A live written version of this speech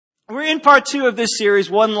We're in part 2 of this series,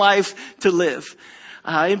 One Life to Live.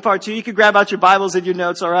 In part 2, you can grab out your Bibles and your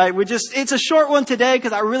notes, all right? It's a short one today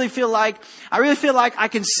because I really feel like I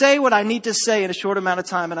can say what I need to say in a short amount of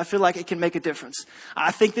time, and I feel like it can make a difference. I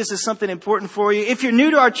think this is something important for you. If you're new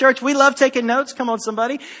to our church, we love taking notes. Come on,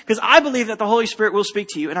 somebody. Because I believe that the Holy Spirit will speak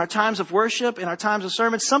to you in our times of worship, in our times of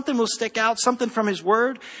sermon. Something will stick out. Something from His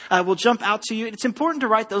Word will jump out to you. It's important to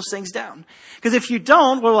write those things down. Because if you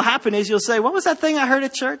don't, what will happen is you'll say, what was that thing I heard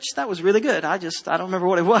at church? That was really good. I don't remember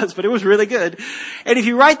what it was, but it was really good. And if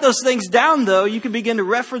you write those things down, though, you can begin to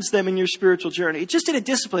reference them in your spiritual journey. Just in a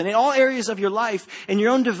discipline, in all areas of your life, in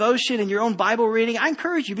your own devotion, in your own Bible reading, I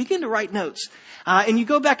encourage you, begin to write notes. And you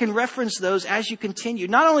go back and reference those as you continue,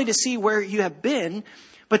 not only to see where you have been,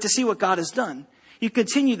 but to see what God has done. You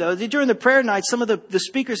continue, though. During the prayer night, some of the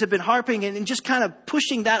speakers have been harping and just kind of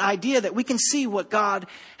pushing that idea that we can see what God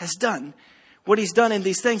has done. What He's done in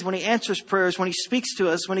these things, when He answers prayers, when He speaks to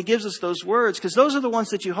us, when He gives us those words, because those are the ones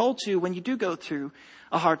that you hold to when you do go through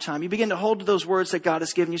a hard time. You begin to hold to those words that God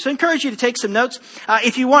has given you. So I encourage you to take some notes.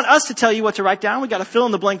 If you want us to tell you what to write down, we got a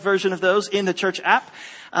fill-in-the-blank version of those in the church app.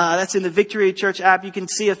 That's in the Victory Church app. You can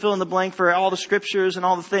see a fill-in-the-blank for all the scriptures and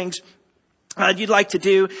all the things you'd like to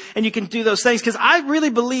do, and you can do those things, because I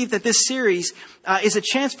really believe that this series is a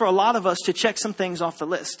chance for a lot of us to check some things off the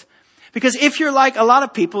list. Because if you're like a lot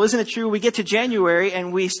of people, isn't it true, we get to January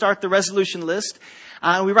and we start the resolution list.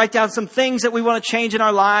 We write down some things that we want to change in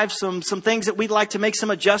our lives, some things that we'd like to make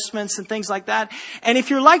some adjustments and things like that. And if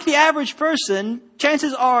you're like the average person,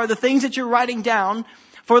 chances are the things that you're writing down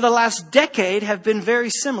for the last decade have been very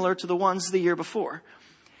similar to the ones the year before.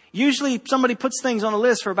 Usually somebody puts things on a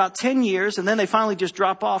list for about 10 years and then they finally just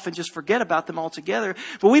drop off and just forget about them altogether.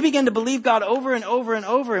 But we begin to believe God over and over and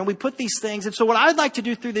over, and we put these things. And so what I'd like to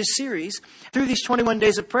do through this series, through these 21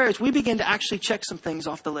 days of prayer, is we begin to actually check some things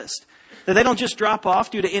off the list. That they don't just drop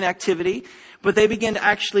off due to inactivity, but they begin to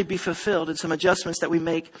actually be fulfilled in some adjustments that we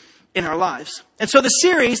make in our lives. And so the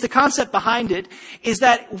series, the concept behind it, is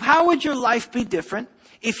that how would your life be different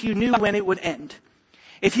if you knew when it would end?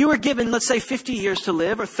 If you were given, let's say, 50 years to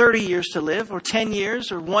live, or 30 years to live, or 10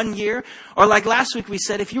 years, or 1 year, or like last week we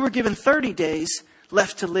said, if you were given 30 days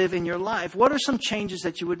left to live in your life, what are some changes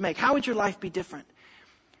that you would make? How would your life be different?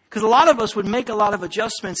 Because a lot of us would make a lot of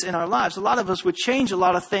adjustments in our lives. A lot of us would change a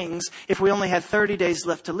lot of things if we only had 30 days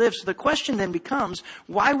left to live. So the question then becomes,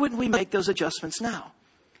 why wouldn't we make those adjustments now?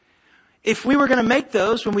 If we were going to make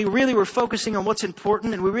those when we really were focusing on what's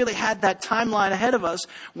important and we really had that timeline ahead of us,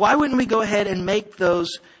 why wouldn't we go ahead and make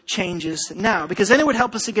those changes now? Because then it would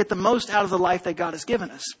help us to get the most out of the life that God has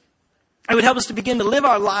given us. It would help us to begin to live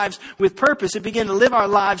our lives with purpose and begin to live our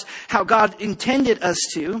lives how God intended us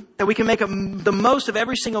to, that we can make the most of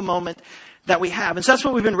every single moment that we have. And so that's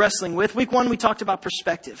what we've been wrestling with. Week 1, we talked about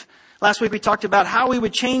perspective. Last week, we talked about how we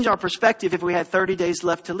would change our perspective if we had 30 days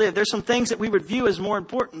left to live. There's some things that we would view as more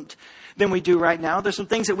important than we do right now. There's some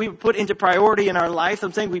things that we would put into priority in our life,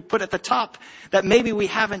 some things we put at the top that maybe we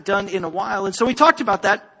haven't done in a while. And so we talked about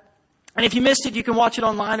that. And if you missed it, you can watch it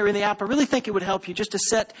online or in the app. I really think it would help you just to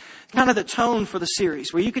set kind of the tone for the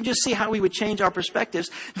series, where you can just see how we would change our perspectives.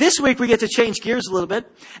 This week, we get to change gears a little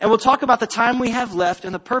bit, and we'll talk about the time we have left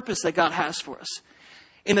and the purpose that God has for us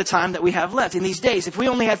in the time that we have left, in these days. If we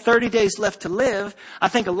only had 30 days left to live, I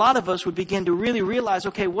think a lot of us would begin to really realize,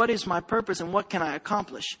 okay, what is my purpose and what can I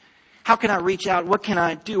accomplish? How can I reach out? What can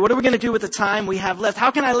I do? What are we going to do with the time we have left?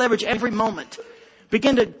 How can I leverage every moment?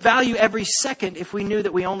 Begin to value every second if we knew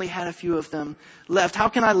that we only had a few of them left. How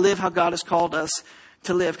can I live how God has called us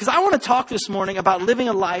to live? Because I want to talk this morning about living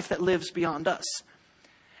a life that lives beyond us.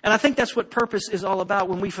 And I think that's what purpose is all about.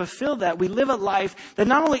 When we fulfill that, we live a life that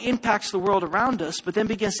not only impacts the world around us, but then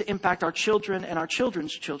begins to impact our children and our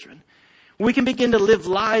children's children. We can begin to live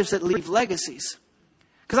lives that leave legacies.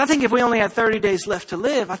 Because I think if we only had 30 days left to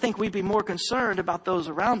live, I think we'd be more concerned about those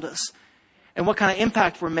around us and what kind of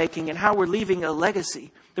impact we're making and how we're leaving a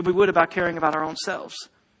legacy than we would about caring about our own selves.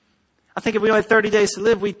 I think if we only had 30 days to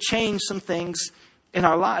live, we'd change some things in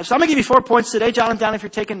our lives. So I'm going to give you 4 points today. Jot them down if you're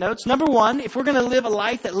taking notes. Number 1, if we're going to live a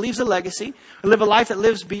life that leaves a legacy, or live a life that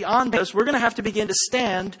lives beyond us, we're going to have to begin to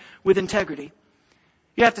stand with integrity.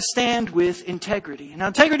 You have to stand with integrity. Now,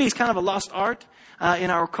 integrity is kind of a lost art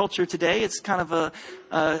in our culture today. It's kind of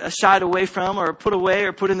a shied away from, or put away,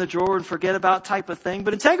 or put in the drawer and forget about type of thing.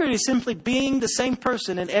 But integrity is simply being the same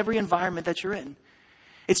person in every environment that you're in.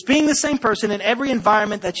 It's being the same person in every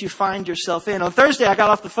environment that you find yourself in. On Thursday, I got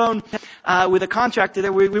off the phone with a contractor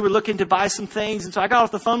there. We were looking to buy some things, and so I got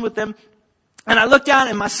off the phone with them. And I looked down,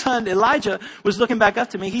 and my son, Elijah, was looking back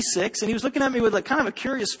up to me. He's 6, and he was looking at me with kind of a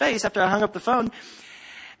curious face after I hung up the phone.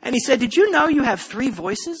 And he said, "Did you know you have 3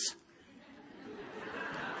 voices?"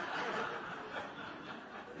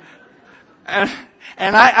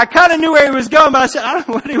 And I kind of knew where he was going, but I said,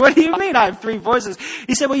 what do you mean I have three voices?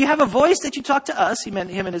 He said, well, you have a voice that you talk to us. He meant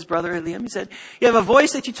him and his brother, Liam. He said, you have a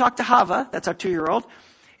voice that you talk to Hava. That's our 2-year-old.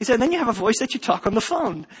 He said, and then you have a voice that you talk on the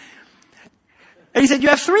phone. And he said, you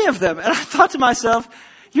have 3 of them. And I thought to myself,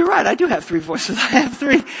 you're right, I do have 3 voices. I have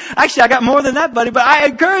 3. Actually, I got more than that, buddy. But I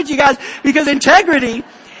encourage you guys, because integrity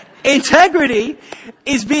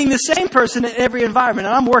is being the same person in every environment.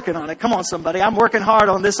 And I'm working on it. Come on, somebody. I'm working hard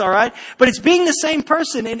on this, all right? But it's being the same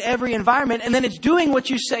person in every environment, and then it's doing what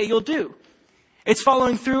you say you'll do. It's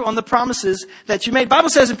following through on the promises that you made. The Bible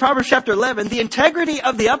says in Proverbs chapter 11, the integrity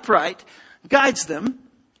of the upright guides them.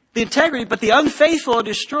 The integrity, but the unfaithful are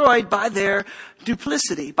destroyed by their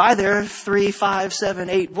duplicity, by their 3, 5, 7,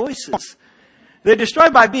 8 voices. They're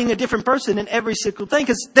destroyed by being a different person in every single thing.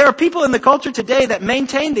 Because there are people in the culture today that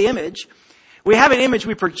maintain the image. We have an image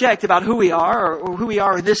we project about who we are or who we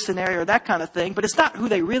are in this scenario or that kind of thing. But it's not who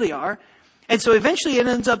they really are. And so eventually it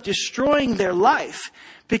ends up destroying their life.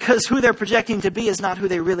 Because who they're projecting to be is not who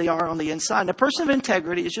they really are on the inside. And a person of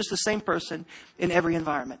integrity is just the same person in every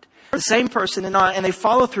environment. The same person, and they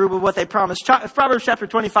follow through with what they promise. Proverbs chapter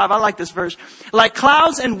 25, I like this verse. Like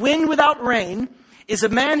clouds and wind without rain is a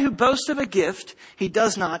man who boasts of a gift he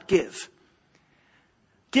does not give.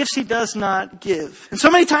 Gifts he does not give. And so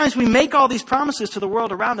many times we make all these promises to the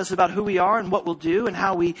world around us about who we are and what we'll do and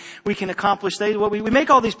how we can accomplish things. Well, we make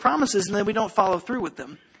all these promises and then we don't follow through with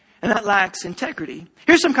them. And that lacks integrity.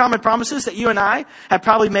 Here's some common promises that you and I have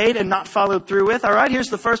probably made and not followed through with. All right, here's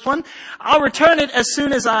the first one. I'll return it as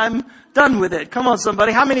soon as I'm done with it. Come on,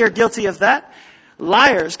 somebody. How many are guilty of that?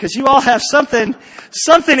 Liars, because you all have something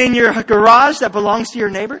in your garage that belongs to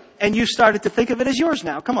your neighbor, and you started to think of it as yours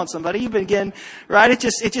now. Come on, somebody. You've been getting, right? It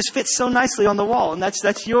just fits so nicely on the wall, and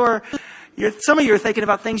that's your some of you are thinking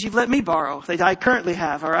about things you've let me borrow that I currently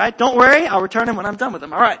have. All right, don't worry. I'll return them when I'm done with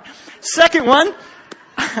them. All right. Second one.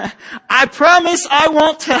 I promise I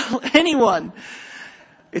won't tell anyone.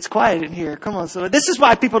 It's quiet in here. Come on. So this is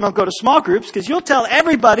why people don't go to small groups, because you'll tell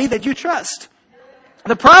everybody that you trust.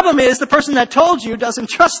 The problem is the person that told you doesn't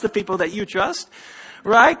trust the people that you trust.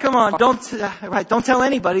 Right? Come on. Don't tell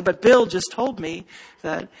anybody, but Bill just told me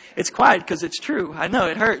that it's quiet because it's true. I know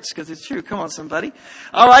it hurts because it's true. Come on, somebody.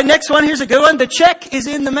 All right. Next one. Here's a good one. The check is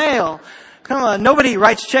in the mail. Come on. Nobody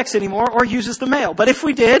writes checks anymore or uses the mail. But if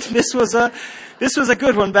we did, this was a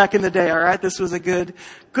good one back in the day. All right. This was a good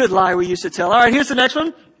lie we used to tell. All right. Here's the next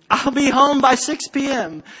one. I'll be home by 6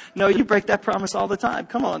 p.m. No, you break that promise all the time.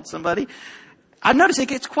 Come on, somebody. I've noticed it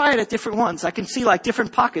gets quiet at different ones. I can see like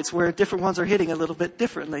different pockets where different ones are hitting a little bit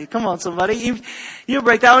differently. Come on, somebody. You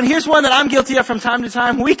break that one. Here's one that I'm guilty of from time to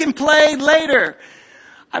time. We can play later.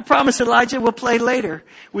 I promise, Elijah, we'll play later,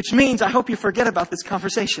 which means I hope you forget about this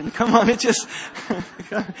conversation. Come on,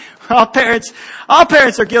 all parents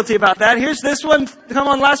are guilty about that. Here's this one. Come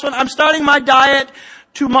on, last one. I'm starting my diet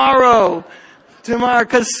tomorrow,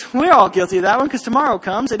 because we're all guilty of that one, because tomorrow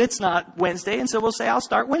comes and it's not Wednesday. And so we'll say, I'll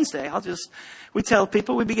start Wednesday. We tell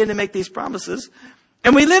people, we begin to make these promises.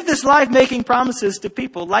 And we live this life making promises to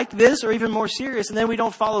people like this or even more serious. And then we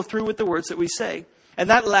don't follow through with the words that we say. And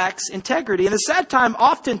that lacks integrity. And the sad time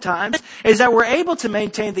oftentimes is that we're able to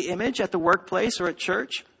maintain the image at the workplace or at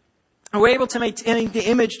church. And we're able to maintain the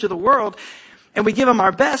image to the world. And we give them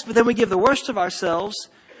our best, but then we give the worst of ourselves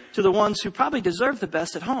to the ones who probably deserve the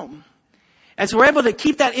best at home. And so we're able to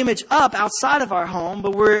keep that image up outside of our home,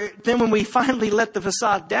 but then when we finally let the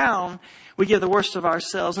facade down, we give the worst of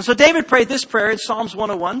ourselves. And so David prayed this prayer in Psalms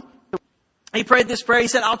 101. He prayed this prayer. He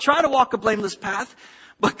said, I'll try to walk a blameless path,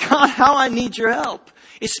 but God, how I need your help,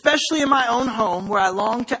 especially in my own home where I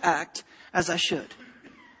long to act as I should.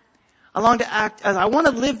 I long to act as I want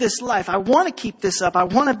to live this life. I want to keep this up. I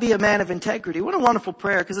want to be a man of integrity. What a wonderful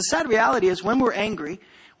prayer, because the sad reality is when we're angry,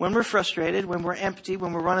 when we're frustrated, when we're empty,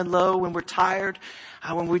 when we're running low, when we're tired,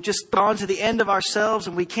 when we've just gone to the end of ourselves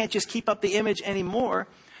and we can't just keep up the image anymore,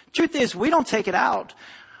 truth is we don't take it out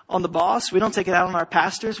on the boss. We don't take it out on our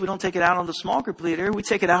pastors. We don't take it out on the small group leader. We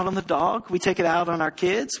take it out on the dog. We take it out on our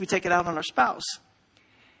kids. We take it out on our spouse.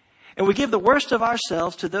 And we give the worst of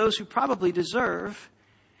ourselves to those who probably deserve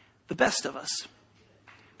the best of us.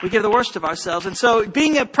 We give the worst of ourselves. And so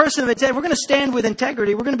being a person of integrity, we're going to stand with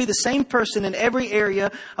integrity. We're going to be the same person in every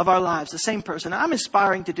area of our lives, the same person. I'm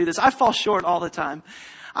aspiring to do this. I fall short all the time.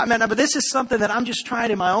 But this is something that I'm just trying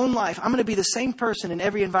in my own life. I'm going to be the same person in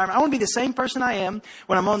every environment. I want to be the same person I am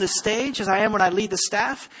when I'm on this stage, as I am when I lead the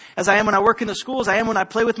staff, as I am when I work in the schools, as I am when I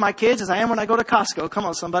play with my kids, as I am when I go to Costco. Come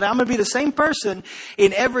on, somebody. I'm going to be the same person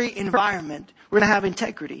in every environment. We're going to have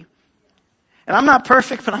integrity. And I'm not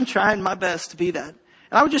perfect, but I'm trying my best to be that.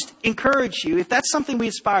 And I would just encourage you, if that's something we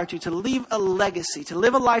aspire to leave a legacy, to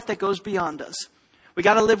live a life that goes beyond us. We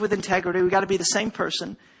got to live with integrity. We got to be the same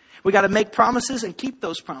person. We got to make promises and keep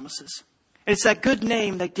those promises. And it's that good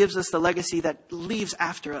name that gives us the legacy that leaves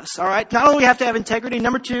after us. All right. Not only do we have to have integrity.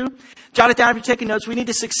 Number 2, jot it down if you're taking notes. We need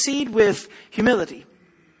to succeed with humility.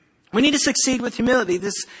 We need to succeed with humility.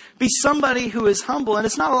 Be somebody who is humble. And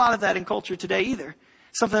it's not a lot of that in culture today either.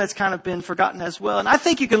 Something that's kind of been forgotten as well. And I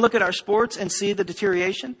think you can look at our sports and see the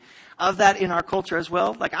deterioration of that in our culture as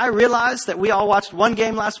well. Like, I realized that we all watched one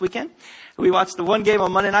game last weekend. We watched the one game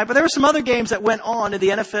on Monday night, but there were some other games that went on in the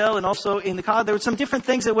NFL and also in the college. There were some different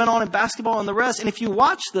things that went on in basketball and the rest. And if you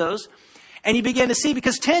watch those and you begin to see,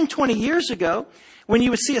 because 10, 20 years ago, when you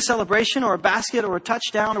would see a celebration or a basket or a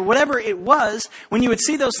touchdown or whatever it was, when you would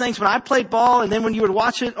see those things when I played ball and then when you would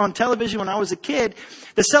watch it on television when I was a kid,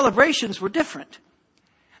 the celebrations were different.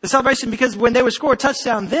 The celebration, because when they would score a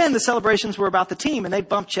touchdown, then the celebrations were about the team, and they'd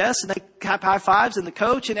bump chests and they'd have high fives and the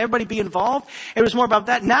coach and everybody be involved. It was more about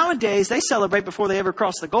that. Nowadays, they celebrate before they ever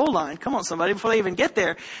cross the goal line. Come on, somebody. Before they even get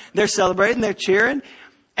there, they're celebrating, they're cheering.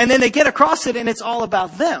 And then they get across it and it's all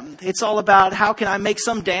about them. It's all about how can I make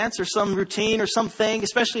some dance or some routine or something,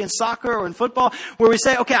 especially in soccer or in football, where we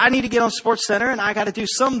say, okay, I need to get on Sports Center and I got to do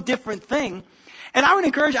some different thing. And I would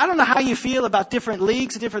encourage, I don't know how you feel about different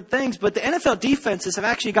leagues and different things, but the NFL defenses have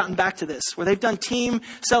actually gotten back to this, where they've done team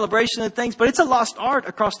celebration and things, but it's a lost art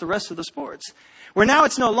across the rest of the sports. Where now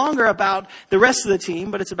it's no longer about the rest of the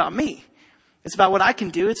team, but it's about me. It's about what I can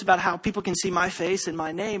do. It's about how people can see my face and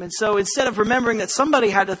my name. And so instead of remembering that somebody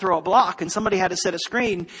had to throw a block and somebody had to set a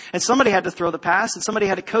screen and somebody had to throw the pass and somebody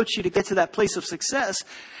had to coach you to get to that place of success,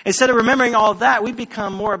 instead of remembering all of that, we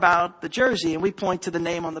become more about the jersey and we point to the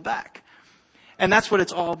name on the back. And that's what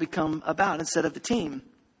it's all become about instead of the team.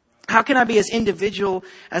 How can I be as individual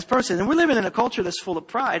as person? And we're living in a culture that's full of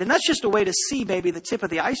pride. And that's just a way to see maybe the tip of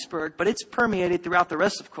the iceberg, but it's permeated throughout the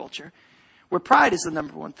rest of culture, where pride is the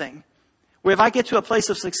number one thing. Where if I get to a place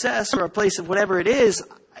of success or a place of whatever it is,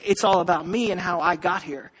 it's all about me and how I got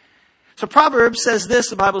here. So Proverbs says this,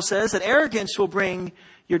 the Bible says, that arrogance will bring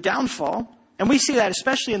your downfall. And we see that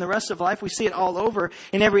especially in the rest of life. We see it all over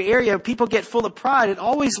in every area. People get full of pride. It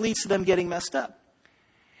always leads to them getting messed up.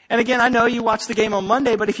 And again, I know you watched the game on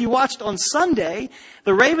Monday, but if you watched on Sunday,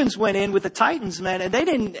 the Ravens went in with the Titans, man, and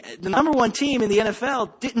the number one team in the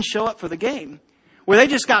NFL didn't show up for the game. Where they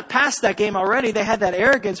just got past that game already. They had that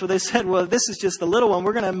arrogance where they said, well, this is just the little one.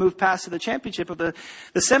 We're going to move past to the championship of the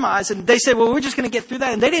semis. And they said, well, we're just going to get through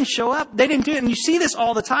that. And they didn't show up. They didn't do it. And you see this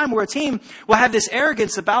all the time where a team will have this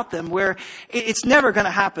arrogance about them where it's never going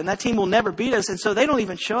to happen. That team will never beat us. And so they don't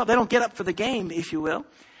even show up. They don't get up for the game, if you will.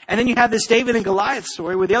 And then you have this David and Goliath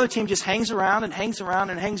story where the other team just hangs around and hangs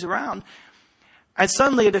around and hangs around. And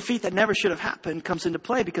suddenly a defeat that never should have happened comes into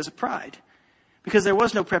play because of pride. Because there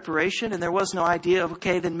was no preparation and there was no idea of,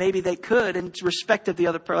 okay, then maybe they could in respect of the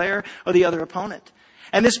other player or the other opponent.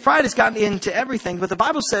 And this pride has gotten into everything. But the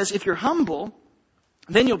Bible says if you're humble,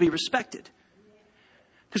 then you'll be respected.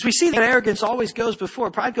 Because we see that arrogance always goes before,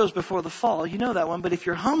 pride goes before the fall. You know that one. But if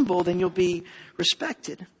you're humble, then you'll be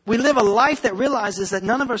respected. We live a life that realizes that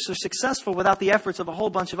none of us are successful without the efforts of a whole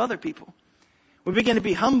bunch of other people. We begin to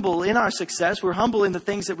be humble in our success. We're humble in the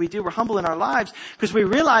things that we do. We're humble in our lives because we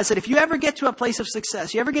realize that if you ever get to a place of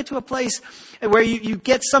success, you ever get to a place where you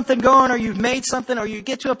get something going or you've made something or you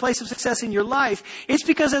get to a place of success in your life, it's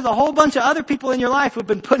because there's a whole bunch of other people in your life who've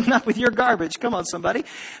been putting up with your garbage. Come on, somebody.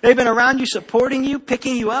 They've been around you, supporting you,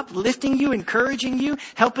 picking you up, lifting you, encouraging you,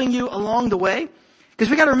 helping you along the way. Because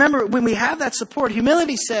we got to remember, when we have that support,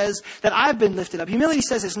 humility says that I've been lifted up. Humility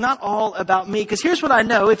says it's not all about me. Because here's what I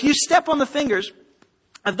know. If you step on the fingers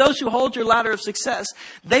of those who hold your ladder of success,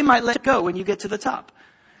 they might let go when you get to the top.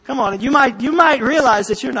 Come on. And you might realize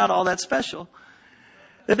that you're not all that special.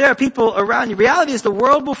 That there are people around you. Reality is the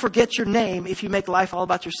world will forget your name if you make life all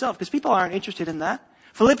about yourself. Because people aren't interested in that.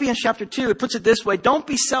 Philippians chapter 2, it puts it this way. Don't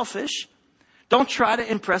be selfish. Don't try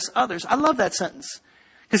to impress others. I love that sentence.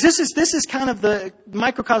 Because this is kind of the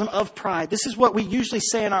microcosm of pride. This is what we usually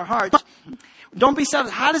say in our hearts. Don't be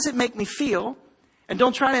selfish. How does it make me feel? And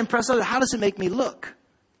don't try to impress others. How does it make me look?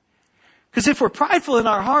 Because if we're prideful in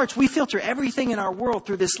our hearts, we filter everything in our world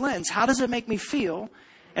through this lens. How does it make me feel?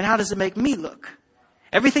 And how does it make me look?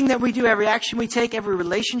 Everything that we do, every action we take, every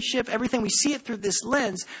relationship, everything, we see it through this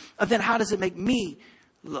lens of then how does it make me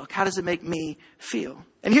look? How does it make me feel?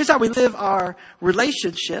 And here's how we live our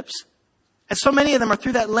relationships. And so many of them are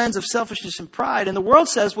through that lens of selfishness and pride. And the world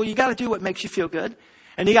says, well, you got to do what makes you feel good.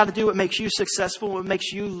 And you got to do what makes you successful, what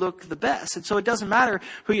makes you look the best. And so it doesn't matter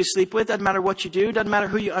who you sleep with, doesn't matter what you do, doesn't matter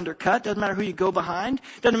who you undercut, doesn't matter who you go behind,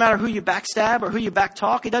 doesn't matter who you backstab or who you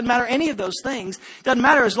backtalk. It doesn't matter any of those things. It doesn't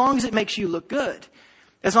matter as long as it makes you look good,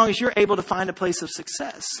 as long as you're able to find a place of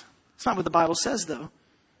success. It's not what the Bible says, though.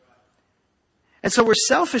 And so we're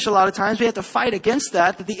selfish a lot of times. We have to fight against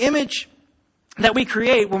that the image that we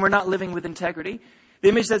create when we're not living with integrity, the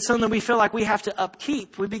image that's something we feel like we have to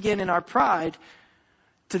upkeep, we begin in our pride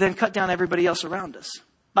to then cut down everybody else around us.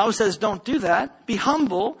 The Bible says don't do that. Be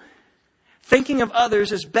humble. Thinking of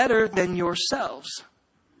others is better than yourselves.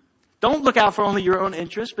 Don't look out for only your own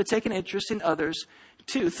interest, but take an interest in others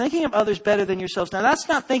too. Thinking of others better than yourselves. Now that's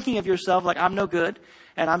not thinking of yourself like I'm no good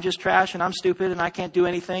and I'm just trash and I'm stupid and I can't do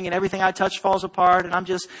anything and everything I touch falls apart and I'm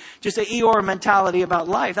just an Eeyore mentality about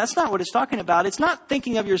life. That's not what it's talking about. It's not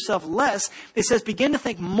thinking of yourself less. It says begin to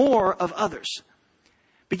think more of others.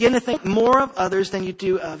 Begin to think more of others than you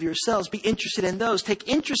do of yourselves. Be interested in those. Take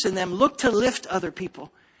interest in them. Look to lift other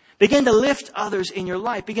people. Begin to lift others in your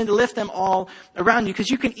life. Begin to lift them all around you. Because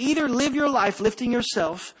you can either live your life lifting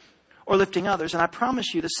yourself or lifting others. And I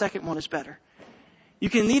promise you the second one is better. You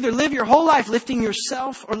can either live your whole life lifting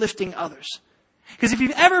yourself or lifting others. Because if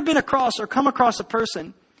you've ever been across or come across a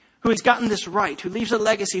person who has gotten this right, who leaves a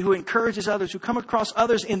legacy, who encourages others, who come across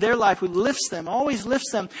others in their life, who lifts them, always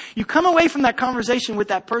lifts them. You come away from that conversation with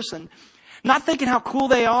that person, not thinking how cool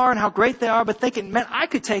they are and how great they are, but thinking, man, I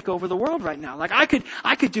could take over the world right now. Like I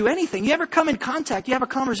could do anything. You ever come in contact, you have a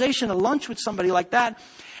conversation, a lunch with somebody like that,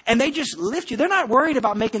 and they just lift you. They're not worried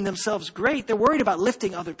about making themselves great. They're worried about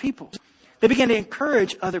lifting other people. They begin to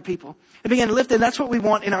encourage other people. They begin to lift them. That's what we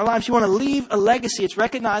want in our lives. You want to leave a legacy. It's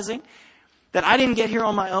recognizing that I didn't get here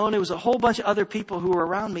on my own. It was a whole bunch of other people who were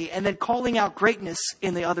around me. And then calling out greatness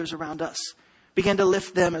in the others around us. Begin to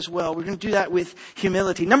lift them as well. We're going to do that with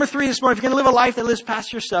humility. Number 3 this morning, if you're going to live a life that lives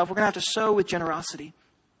past yourself, we're going to have to sow with generosity.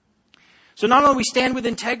 So not only we stand with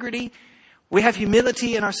integrity, we have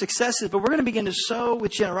humility in our successes, but we're going to begin to sow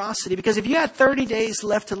with generosity. Because if you had 30 days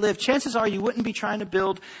left to live, chances are you wouldn't be trying to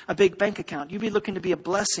build a big bank account. You'd be looking to be a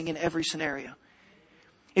blessing in every scenario.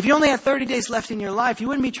 If you only had 30 days left in your life, you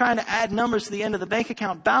wouldn't be trying to add numbers to the end of the bank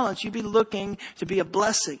account balance. You'd be looking to be a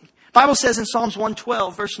blessing. The Bible says in Psalms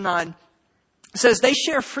 112, verse 9, it says, they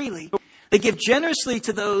share freely. They give generously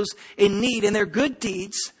to those in need, and their good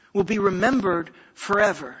deeds will be remembered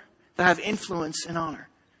forever. They'll have influence and honor.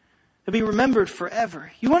 They'll be remembered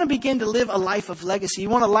forever. You want to begin to live a life of legacy. You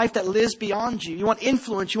want a life that lives beyond you. You want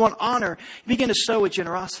influence. You want honor. You begin to sow with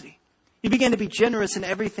generosity. You begin to be generous in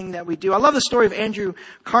everything that we do. I love the story of Andrew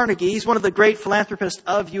Carnegie. He's one of the great philanthropists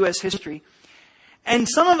of U.S. history. And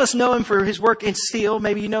some of us know him for his work in steel.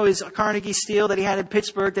 Maybe you know his Carnegie steel that he had in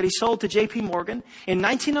Pittsburgh that he sold to J.P. Morgan in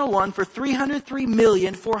 1901 for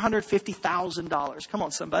 $303,450,000. Come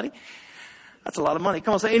on, somebody. That's a lot of money.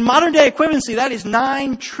 Come on, say. In modern day equivalency, that is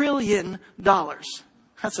 $9 trillion.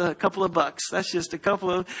 That's a couple of bucks. That's just a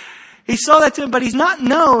couple of... He sold that to him, but he's not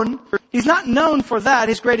known for that,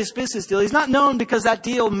 his greatest business deal. He's not known because that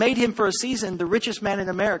deal made him for a season the richest man in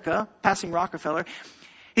America, passing Rockefeller.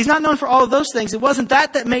 He's not known for all of those things. It wasn't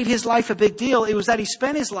that made his life a big deal. It was that he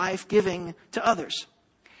spent his life giving to others.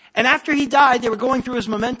 And after he died, they were going through his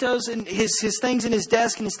mementos and his things in his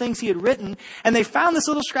desk and his things he had written. And they found this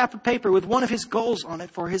little scrap of paper with one of his goals on it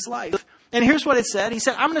for his life. And here's what it said. He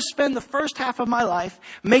said, I'm going to spend the first half of my life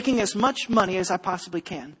making as much money as I possibly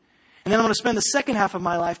can. And then I'm going to spend the second half of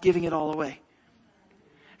my life giving it all away.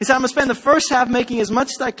 He said, I'm going to spend the first half making as much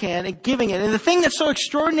as I can and giving it. And the thing that's so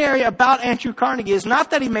extraordinary about Andrew Carnegie is not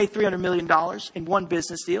that he made $300 million in one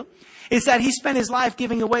business deal. It's that he spent his life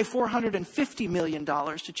giving away $450 million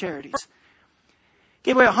to charities.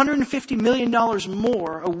 Gave away $150 million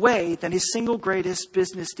more away than his single greatest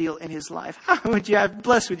business deal in his life. How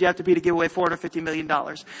blessed would you have to be to give away $450 million?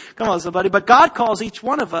 Come on, somebody. But God calls each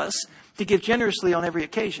one of us to give generously on every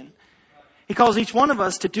occasion. He calls each one of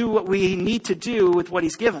us to do what we need to do with what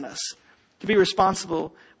He's given us, to be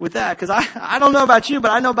responsible with that. Because I don't know about you,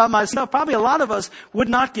 but I know about myself. Probably a lot of us would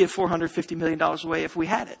not give $450 million away if we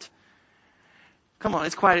had it. Come on,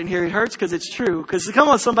 it's quiet in here. It hurts because it's true. Because come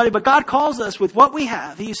on, somebody. But God calls us with what we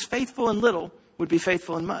have. He's faithful in little, would be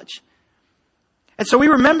faithful in much. And so we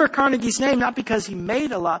remember Carnegie's name not because he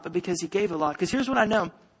made a lot, but because he gave a lot. Because here's what I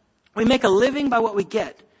know. We make a living by what we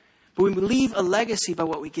get, but we leave a legacy by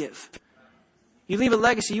what we give. You leave a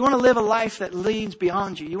legacy. You want to live a life that leads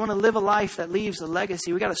beyond you. You want to live a life that leaves a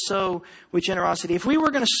legacy. We got to sow with generosity. If we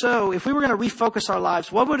were going to sow, if we were going to refocus our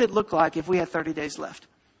lives, what would it look like if we had 30 days left?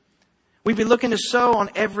 We'd be looking to sow on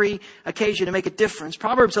every occasion to make a difference.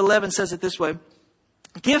 Proverbs 11 says it this way.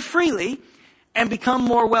 Give freely and become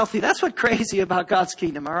more wealthy. That's what's crazy about God's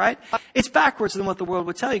kingdom, all right? It's backwards than what the world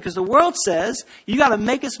would tell you, because the world says you got to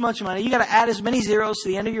make as much money, you got to add as many zeros to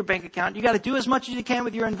the end of your bank account, you got to do as much as you can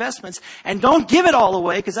with your investments, and don't give it all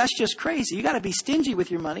away, because that's just crazy. You got to be stingy with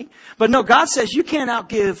your money. But no, God says you can't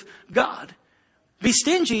outgive God. Be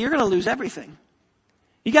stingy, you're going to lose everything.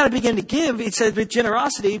 You got to begin to give. It says with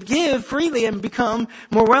generosity, give freely and become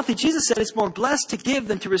more wealthy. Jesus said it's more blessed to give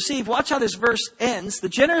than to receive. Watch how this verse ends. The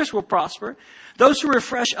generous will prosper. Those who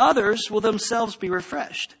refresh others will themselves be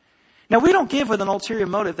refreshed. Now, we don't give with an ulterior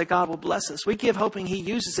motive that God will bless us. We give hoping he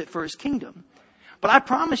uses it for his kingdom. But I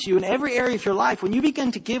promise you, in every area of your life, when you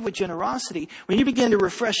begin to give with generosity, when you begin to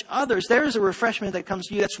refresh others, there is a refreshment that comes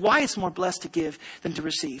to you. That's why it's more blessed to give than to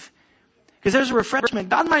receive. Because there's a refreshment.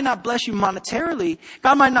 God might not bless you monetarily.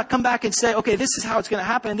 God might not come back and say, okay, this is how it's going to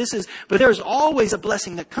happen. But there's always a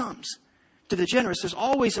blessing that comes to the generous. There's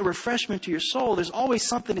always a refreshment to your soul. There's always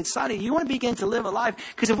something inside of you. You want to begin to live a life.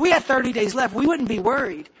 Because if we had 30 days left, we wouldn't be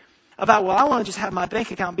worried about, well, I want to just have my bank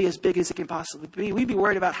account be as big as it can possibly be. We'd be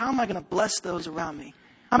worried about, how am I going to bless those around me?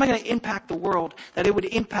 How am I going to impact the world that it would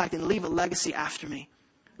impact and leave a legacy after me?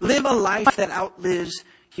 Live a life that outlives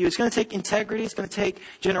you. It's going to take integrity. It's going to take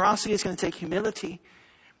generosity. It's going to take humility.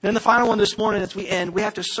 Then the final one this morning as we end, we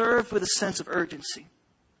have to serve with a sense of urgency.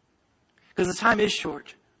 Because the time is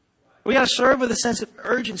short. We got to serve with a sense of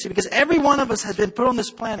urgency, because every one of us has been put on this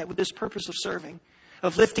planet with this purpose of serving,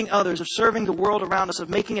 of lifting others, of serving the world around us, of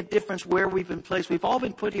making a difference where we've been placed. We've all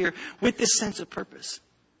been put here with this sense of purpose.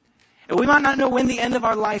 And we might not know when the end of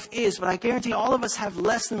our life is, but I guarantee all of us have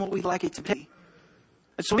less than what we'd like it to be.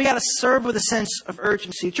 And so we got to serve with a sense of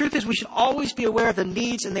urgency. The truth is, we should always be aware of the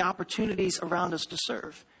needs and the opportunities around us to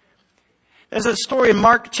serve. There's a story in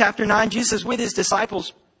Mark chapter 9. Jesus is with his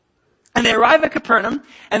disciples, and they arrive at Capernaum,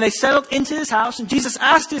 and they settled into his house, and Jesus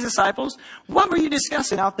asked his disciples, what were you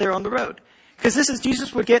discussing out there on the road? Because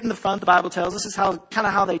Jesus would get in the front, the Bible tells us, this is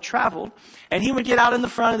how they traveled. And he would get out in the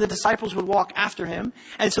front and the disciples would walk after him.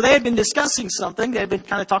 And so they had been discussing something. They had been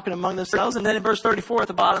kind of talking among themselves. And then in verse 34 at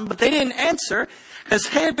the bottom, but they didn't answer because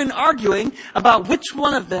they had been arguing about which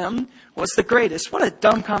one of them was the greatest. What a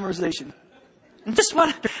dumb conversation. And just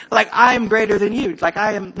I am greater than you.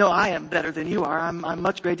 I am better than you are. I'm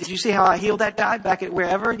much greater. Did you see how I healed that guy back at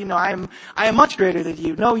wherever? I am much greater than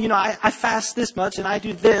you. No, I fast this much and I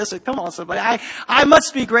do this. Come on, somebody. I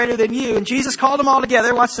must be greater than you. And Jesus called them all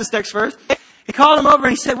together. Watch this next verse. He called them over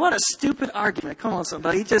and he said, what a stupid argument. Come on,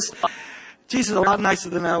 somebody. Jesus is a lot nicer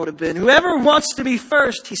than I would have been. Whoever wants to be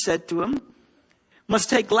first, he said to him, must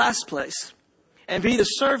take last place and be the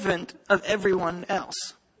servant of everyone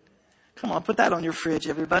else. Come on, put that on your fridge,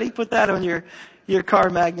 everybody. Put that on your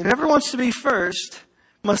car magnet. Whoever wants to be first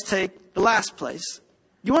must take the last place.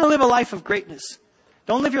 You want to live a life of greatness.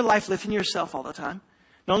 Don't live your life lifting yourself all the time.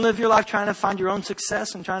 Don't live your life trying to find your own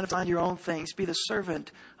success and trying to find your own things. Be the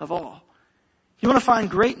servant of all. You want to find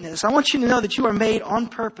greatness. I want you to know that you are made on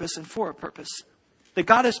purpose and for a purpose. That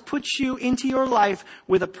God has put you into your life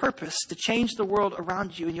with a purpose to change the world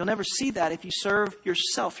around you. And you'll never see that if you serve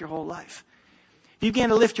yourself your whole life. You begin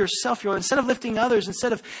to lift yourself, instead of lifting others,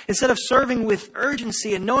 instead of serving with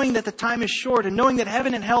urgency and knowing that the time is short and knowing that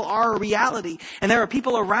heaven and hell are a reality and there are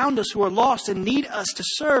people around us who are lost and need us to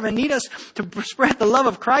serve and need us to spread the love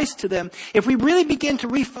of Christ to them. If we really begin to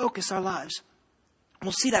refocus our lives,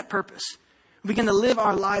 we'll see that purpose. We begin to live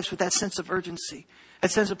our lives with that sense of urgency,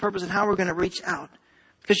 that sense of purpose and how we're going to reach out.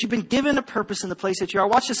 Because you've been given a purpose in the place that you are.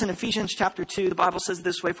 Watch this in Ephesians chapter 2. The Bible says it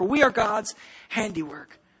this way, for we are God's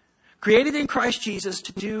handiwork, created in Christ Jesus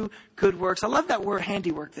to do good works. I love that word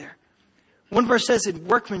handiwork there. One verse says in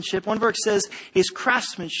workmanship. One verse says is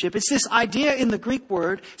craftsmanship. It's this idea in the Greek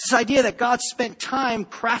word. It's this idea that God spent time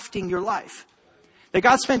crafting your life. That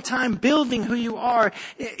God spent time building who you are.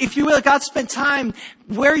 If you will, God spent time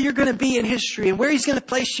where you're going to be in history and where he's going to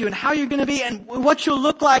place you and how you're going to be and what you'll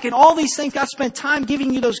look like and all these things. God spent time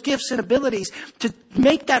giving you those gifts and abilities to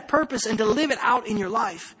make that purpose and to live it out in your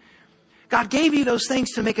life. God gave you those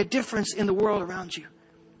things to make a difference in the world around you.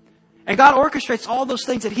 And God orchestrates all those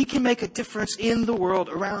things that he can make a difference in the world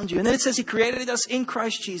around you. And then it says he created us in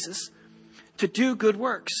Christ Jesus to do good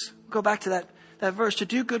works. Go back to that verse, to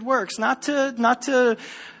do good works, not to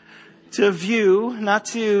view, not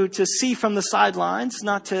to see from the sidelines,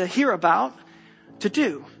 not to hear about, to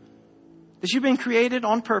do. Because you've been created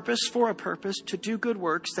on purpose, for a purpose, to do good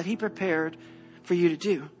works that he prepared for you to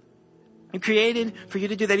do. And created for you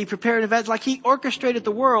to do that. He prepared events like he orchestrated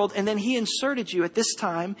the world and then he inserted you at this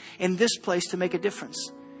time in this place to make a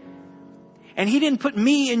difference. And he didn't put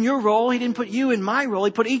me in your role. He didn't put you in my role.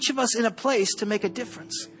 He put each of us in a place to make a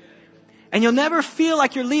difference. And you'll never feel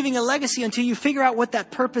like you're leaving a legacy until you figure out what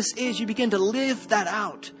that purpose is. You begin to live that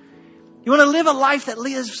out. You want to live a life that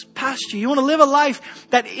lives past you. You want to live a life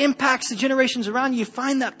that impacts the generations around you. You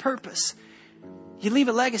find that purpose. You leave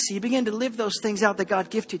a legacy. You begin to live those things out that God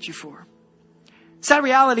gifted you for. Sad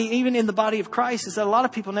reality, even in the body of Christ, is that a lot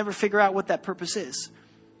of people never figure out what that purpose is.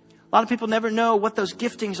 A lot of people never know what those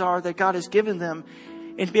giftings are that God has given them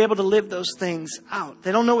and to be able to live those things out.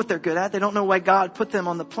 They don't know what they're good at. They don't know why God put them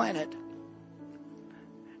on the planet.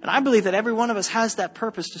 And I believe that every one of us has that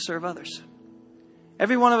purpose to serve others.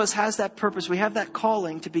 Every one of us has that purpose. We have that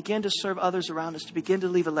calling to begin to serve others around us, to begin to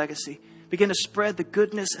leave a legacy, begin to spread the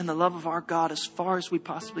goodness and the love of our God as far as we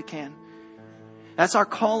possibly can. That's our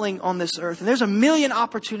calling on this earth. And there's a million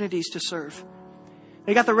opportunities to serve.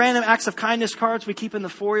 We got the random acts of kindness cards we keep in the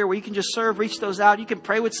foyer where you can just serve, reach those out. You can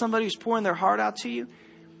pray with somebody who's pouring their heart out to you.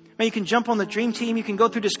 Maybe you can jump on the dream team. You can go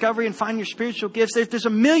through discovery and find your spiritual gifts. There's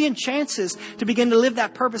a million chances to begin to live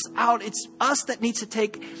that purpose out. It's us that needs to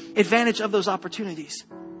take advantage of those opportunities.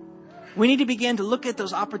 We need to begin to look at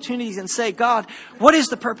those opportunities and say, God, what is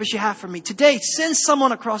the purpose you have for me? Today, send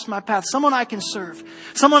someone across my path, someone I can serve,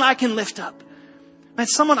 someone I can lift up, and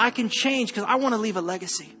someone I can change because I want to leave a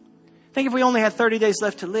legacy. I think if we only had 30 days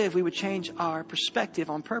left to live, we would change our perspective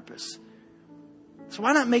on purpose. So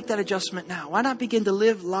why not make that adjustment now? Why not begin to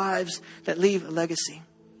live lives that leave a legacy?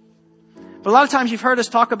 But a lot of times you've heard us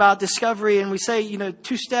talk about discovery and we say,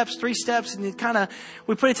 2 steps, 3 steps, and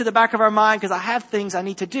we put it to the back of our mind because I have things I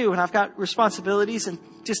need to do and I've got responsibilities and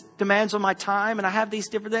just demands on my time and I have these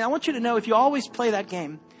different things. I want you to know if you always play that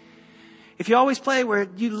game, if you always play where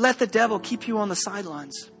you let the devil keep you on the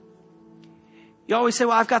sidelines, you always say,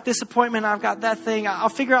 well, I've got this appointment, I've got that thing, I'll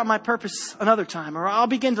figure out my purpose another time, or I'll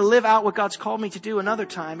begin to live out what God's called me to do another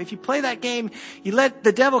time. If you play that game, you let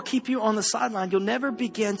the devil keep you on the sideline, you'll never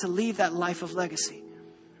begin to leave that life of legacy.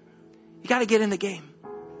 You got to get in the game.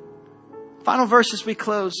 Final verse as we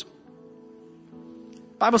close.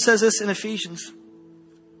 The Bible says this in Ephesians.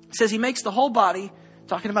 It says he makes the whole body,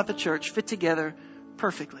 talking about the church, fit together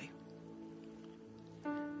perfectly.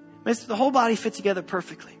 Makes the whole body fit together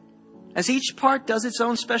perfectly. As each part does its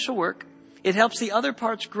own special work, it helps the other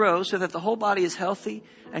parts grow so that the whole body is healthy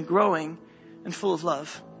and growing and full of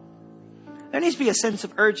love. There needs to be a sense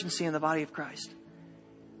of urgency in the body of Christ.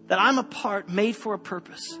 That I'm a part made for a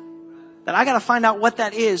purpose. That I got to find out what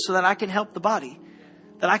that is so that I can help the body.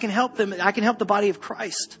 That I can help them. I can help the body of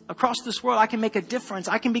Christ. Across this world, I can make a difference.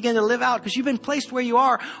 I can begin to live out because you've been placed where you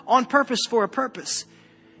are on purpose for a purpose.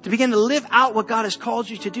 To begin to live out what God has called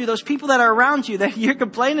you to do. Those people that are around you that you're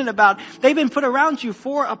complaining about, they've been put around you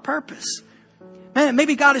for a purpose. Man,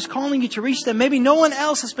 maybe God is calling you to reach them. Maybe no one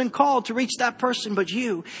else has been called to reach that person but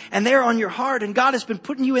you. And they're on your heart. And God has been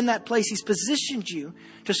putting you in that place. He's positioned you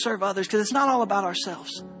to serve others because it's not all about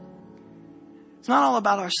ourselves. It's not all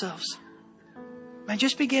about ourselves. Man,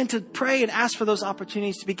 just begin to pray and ask for those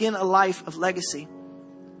opportunities to begin a life of legacy.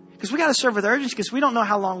 Because we got to serve with urgency because we don't know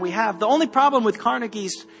how long we have. The only problem with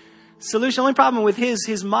Carnegie's solution, the only problem with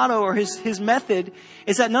his motto or his method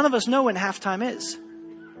is that none of us know when halftime is.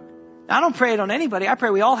 Now, I don't pray it on anybody. I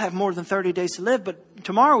pray we all have more than 30 days to live, but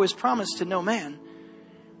tomorrow is promised to no man.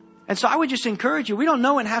 And so I would just encourage you, we don't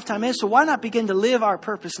know when halftime is, so why not begin to live our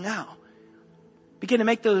purpose now? Begin to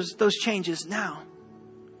make those changes now.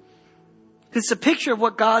 It's a picture of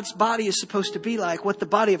what God's body is supposed to be like, what the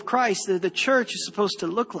body of Christ, the church, is supposed to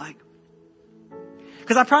look like.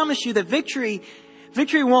 Because I promise you that victory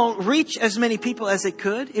won't reach as many people as it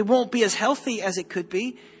could. It won't be as healthy as it could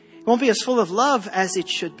be. It won't be as full of love as it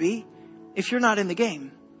should be if you're not in the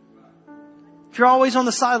game. If you're always on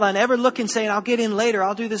the sideline, ever looking, saying, I'll get in later,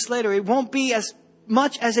 I'll do this later, it won't be as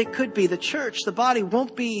much as it could be. The church, the body,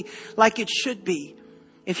 won't be like it should be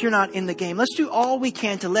if you're not in the game. Let's do all we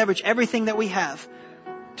can to leverage everything that we have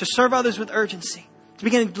to serve others with urgency, to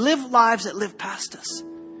begin to live lives that live past us.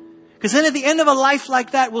 Because then at the end of a life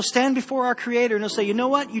like that, we'll stand before our Creator and He'll say, you know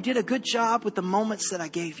what? You did a good job with the moments that I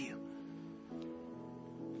gave you.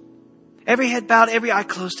 Every head bowed, every eye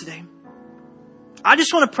closed today. I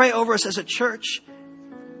just want to pray over us as a church.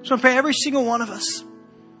 I just want to pray every single one of us.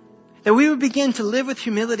 That we would begin to live with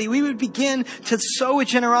humility. We would begin to sow with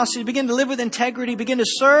generosity, begin to live with integrity, begin to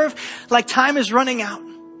serve like time is running out.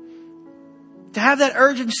 To have that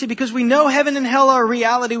urgency because we know heaven and hell are a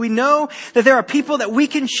reality. We know that there are people that we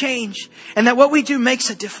can change and that what we do makes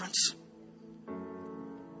a difference.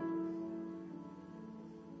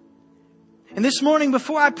 And this morning,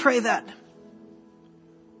 before I pray that,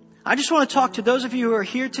 I just want to talk to those of you who are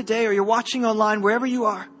here today or you're watching online, wherever you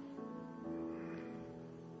are.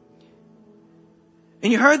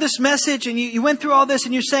 And you heard this message and you went through all this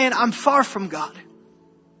and you're saying, I'm far from God.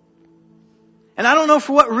 And I don't know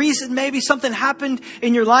for what reason, maybe something happened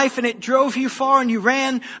in your life and it drove you far and you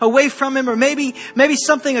ran away from Him, or maybe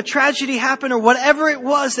a tragedy happened, or whatever it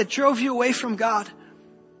was that drove you away from God.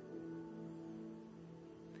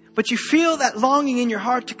 But you feel that longing in your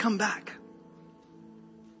heart to come back.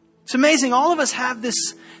 It's amazing. All of us have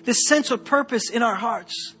this sense of purpose in our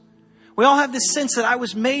hearts. We all have this sense that I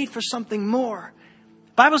was made for something more.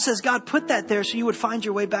 The Bible says God put that there so you would find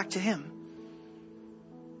your way back to Him.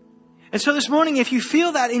 And so this morning, if you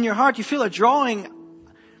feel that in your heart, you feel a drawing,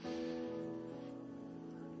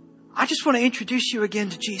 I just want to introduce you again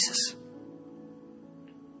to Jesus.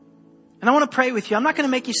 And I want to pray with you. I'm not going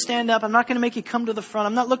to make you stand up. I'm not going to make you come to the front.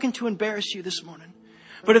 I'm not looking to embarrass you this morning.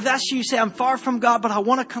 But if that's you say, I'm far from God, but I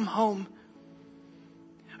want to come home.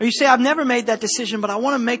 Or you say, I've never made that decision, but I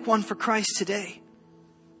want to make one for Christ today.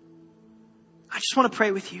 I just want to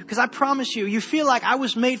pray with you. Because I promise you, you feel like I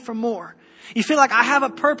was made for more. You feel like I have a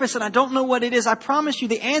purpose and I don't know what it is. I promise you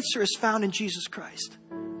the answer is found in Jesus Christ.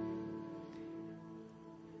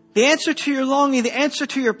 The answer to your longing, the answer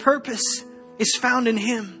to your purpose is found in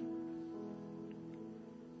Him.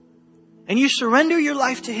 And you surrender your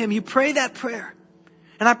life to Him. You pray that prayer.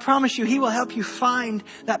 And I promise you, He will help you find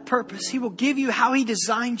that purpose. He will give you how He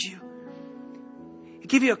designed you. He'll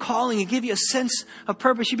give you a calling. He'll give you a sense of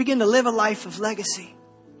purpose. You begin to live a life of legacy.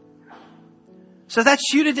 So if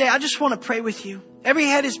that's you today, I just want to pray with you. Every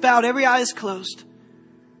head is bowed, every eye is closed.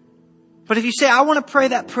 But if you say, I want to pray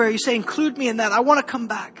that prayer, you say, include me in that. I want to come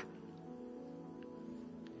back.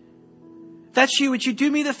 If that's you, would you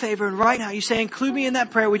do me the favor? And right now, you say, include me in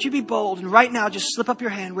that prayer. Would you be bold? And right now, just slip up your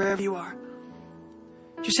hand wherever you are.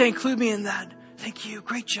 Would you say, include me in that? Thank you.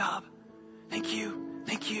 Great job. Thank you.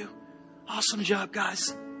 Thank you. Awesome job,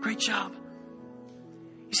 guys. Great job.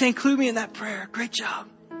 You say, include me in that prayer. Great job.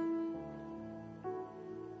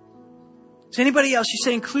 Is anybody else? You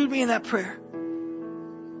say, include me in that prayer.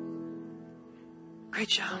 Great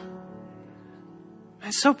job.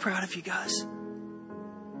 I'm so proud of you guys.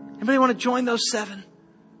 Anybody want to join those 7?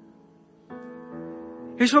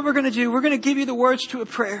 Here's what we're going to do. We're going to give you the words to a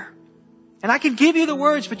prayer. And I can give you the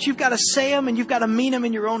words, but you've got to say them and you've got to mean them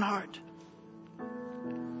in your own heart.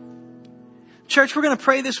 Church, we're going to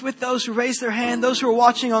pray this with those who raise their hand, those who are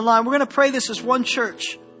watching online. We're going to pray this as one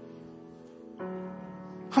church.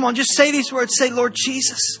 Come on, just say these words. Say, Lord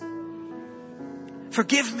Jesus,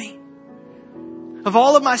 forgive me of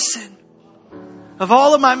all of my sin, of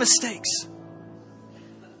all of my mistakes.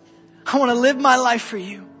 I want to live my life for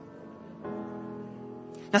you.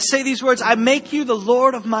 Now say these words. I make you the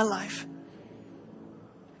Lord of my life.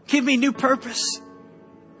 Give me new purpose.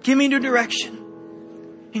 Give me new direction.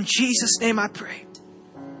 In Jesus' name I pray.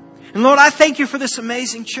 And Lord, I thank you for this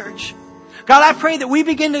amazing church. God, I pray that we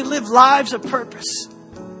begin to live lives of purpose.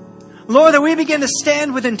 Lord, that we begin to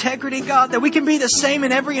stand with integrity, God, that we can be the same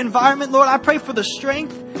in every environment. Lord, I pray for the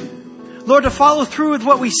strength, Lord, to follow through with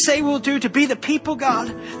what we say we'll do, to be the people, God,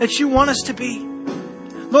 that you want us to be.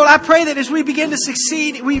 Lord, I pray that as we begin to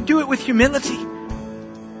succeed, we do it with humility.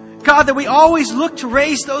 God, that we always look to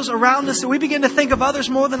raise those around us, that we begin to think of others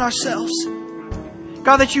more than ourselves.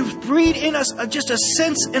 God, that you breed in us just a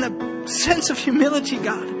sense of humility,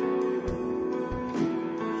 God.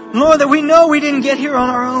 Lord, that we know we didn't get here on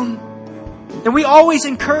our own. That we always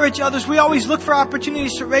encourage others. We always look for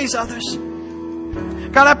opportunities to raise others.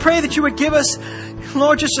 God, I pray that you would give us,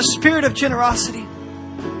 Lord, just a spirit of generosity.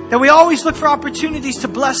 That we always look for opportunities to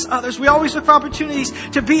bless others. We always look for opportunities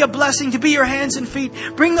to be a blessing, to be your hands and feet.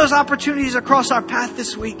 Bring those opportunities across our path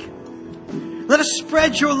this week. Let us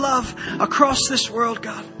spread your love across this world,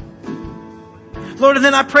 God. Lord, and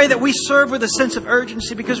then I pray that we serve with a sense of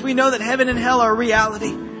urgency because we know that heaven and hell are a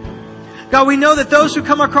reality. God, we know that those who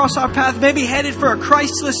come across our path may be headed for a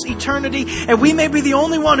Christless eternity, and we may be the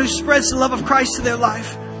only one who spreads the love of Christ to their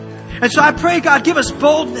life. And so I pray, God, give us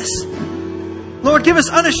boldness. Lord, give us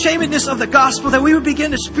unashamedness of the gospel, that we would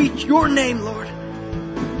begin to speak your name, Lord.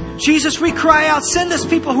 Jesus, we cry out, send us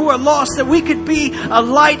people who are lost, that we could be a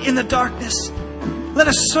light in the darkness. Let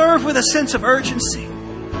us serve with a sense of urgency.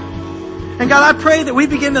 And God, I pray that we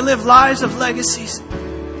begin to live lives of legacies.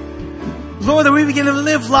 Lord, that we begin to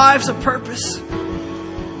live lives of purpose.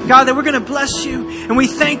 God, that we're going to bless you. And we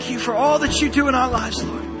thank you for all that you do in our lives,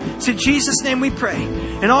 Lord. It's in Jesus' name we pray.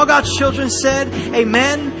 And all God's children said,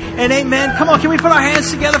 amen and amen. Come on, can we put our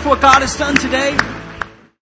hands together for what God has done today?